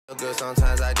Good,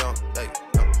 sometimes I don't. Hey,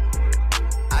 no.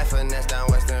 I finesse down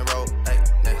Western Road. Hey,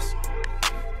 next.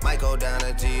 Might go down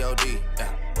to G.O.D.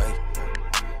 Yeah, wait.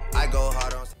 I go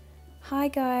hard on. Hi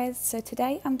guys, so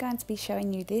today I'm going to be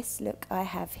showing you this look I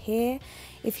have here.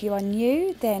 If you are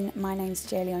new, then my name's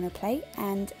Jelly on a Plate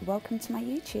and welcome to my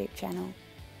YouTube channel.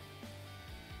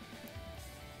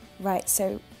 Right,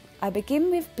 so I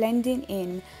begin with blending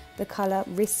in the colour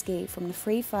Risky from the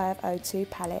 3502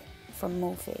 palette from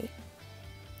Morphe.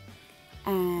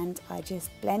 And I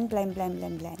just blend, blend, blend,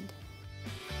 blend, blend.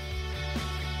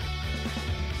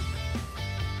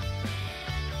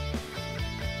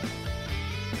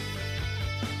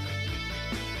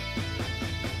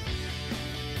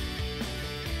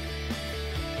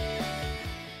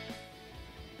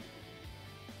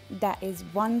 That is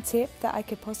one tip that I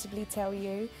could possibly tell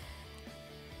you,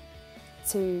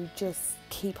 to just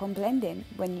keep on blending.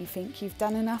 When you think you've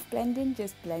done enough blending,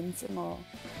 just blend some more.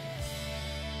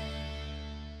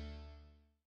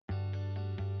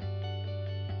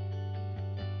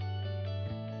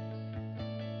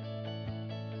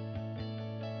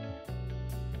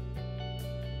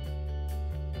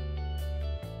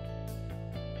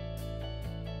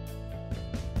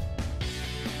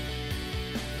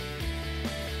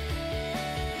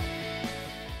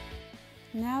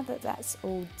 Now that that's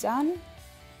all done,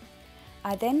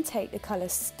 I then take the colour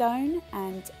Stone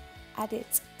and add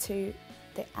it to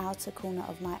the outer corner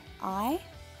of my eye,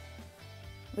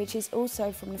 which is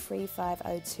also from the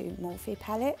 3502 Morphe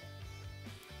palette.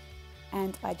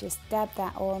 And I just dab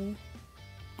that on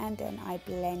and then I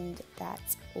blend that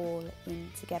all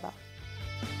in together.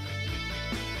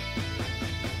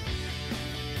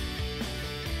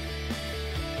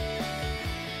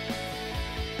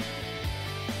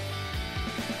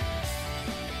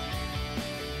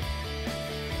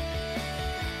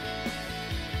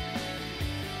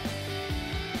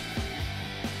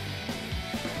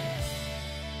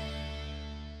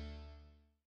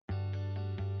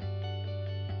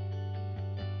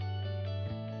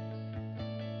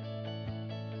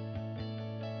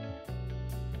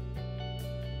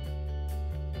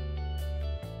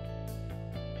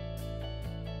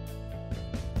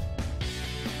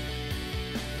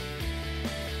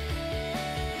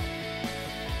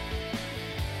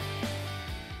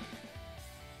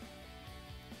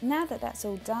 Now that that's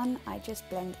all done, I just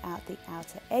blend out the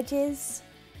outer edges.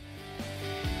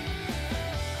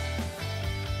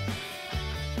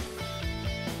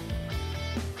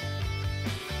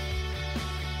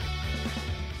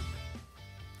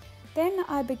 Then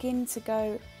I begin to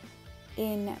go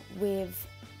in with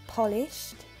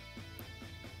Polished,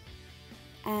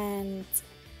 and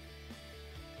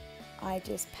I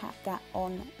just pat that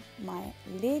on my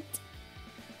lid.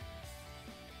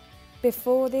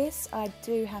 Before this, I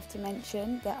do have to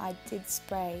mention that I did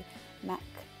spray MAC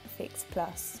Fix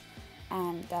Plus,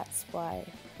 and that's why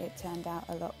it turned out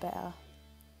a lot better.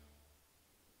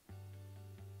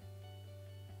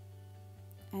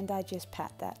 And I just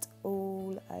pat that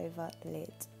all over the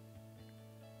lid.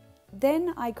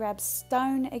 Then I grab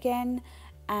Stone again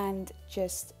and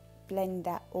just blend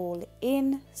that all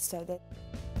in so that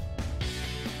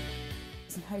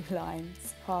there's no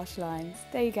lines, harsh lines.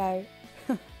 There you go.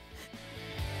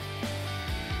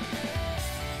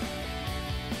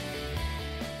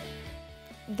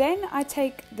 Then I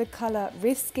take the colour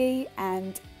Risky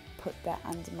and put that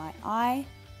under my eye.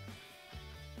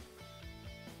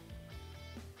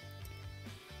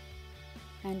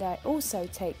 And I also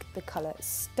take the colour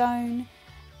Stone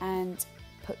and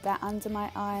put that under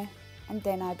my eye, and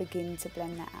then I begin to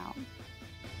blend that out.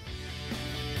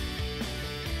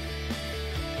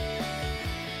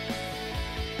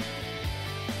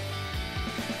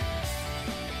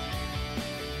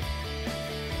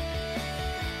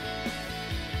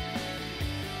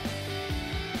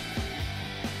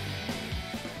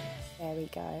 There we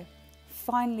go,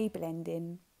 finally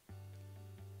blending.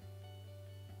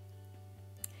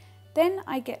 Then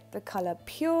I get the colour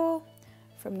Pure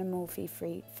from the Morphe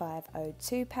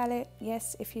 3502 palette.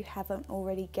 Yes, if you haven't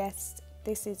already guessed,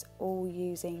 this is all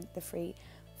using the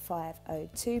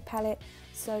 3502 palette.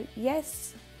 So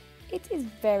yes, it is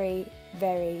very,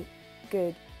 very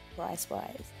good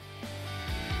price-wise.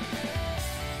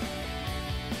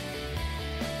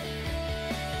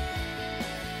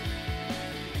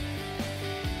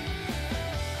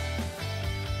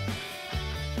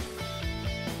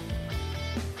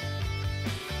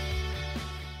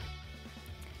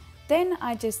 Then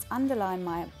I just underline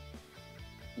my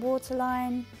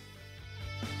waterline.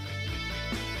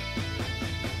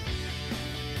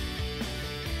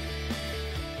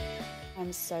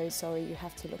 I'm so sorry you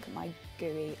have to look at my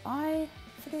gooey eye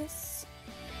for this.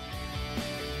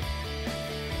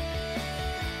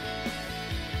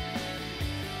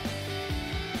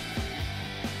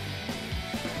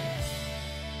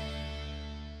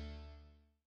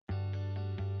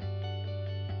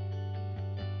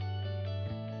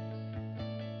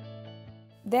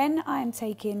 Then I'm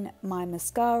taking my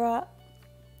mascara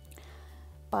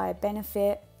by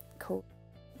Benefit called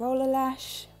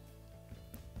Rollerlash,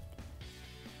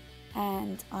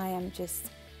 and I am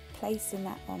just placing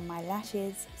that on my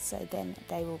lashes so then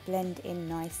they will blend in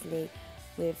nicely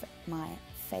with my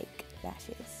fake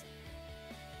lashes.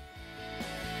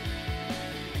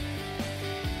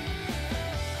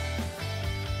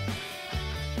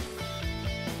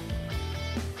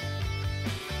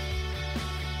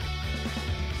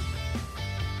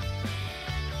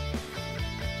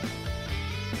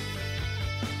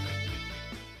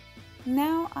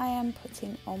 Now I am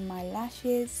putting on my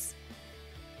lashes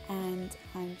and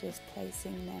I'm just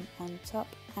placing them on top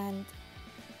and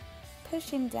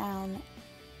pushing down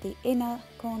the inner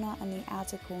corner and the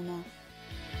outer corner.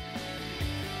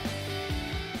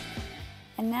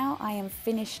 And now I am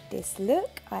finished this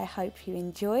look. I hope you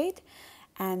enjoyed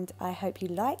and I hope you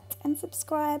liked and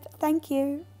subscribed. Thank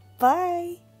you.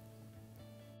 Bye.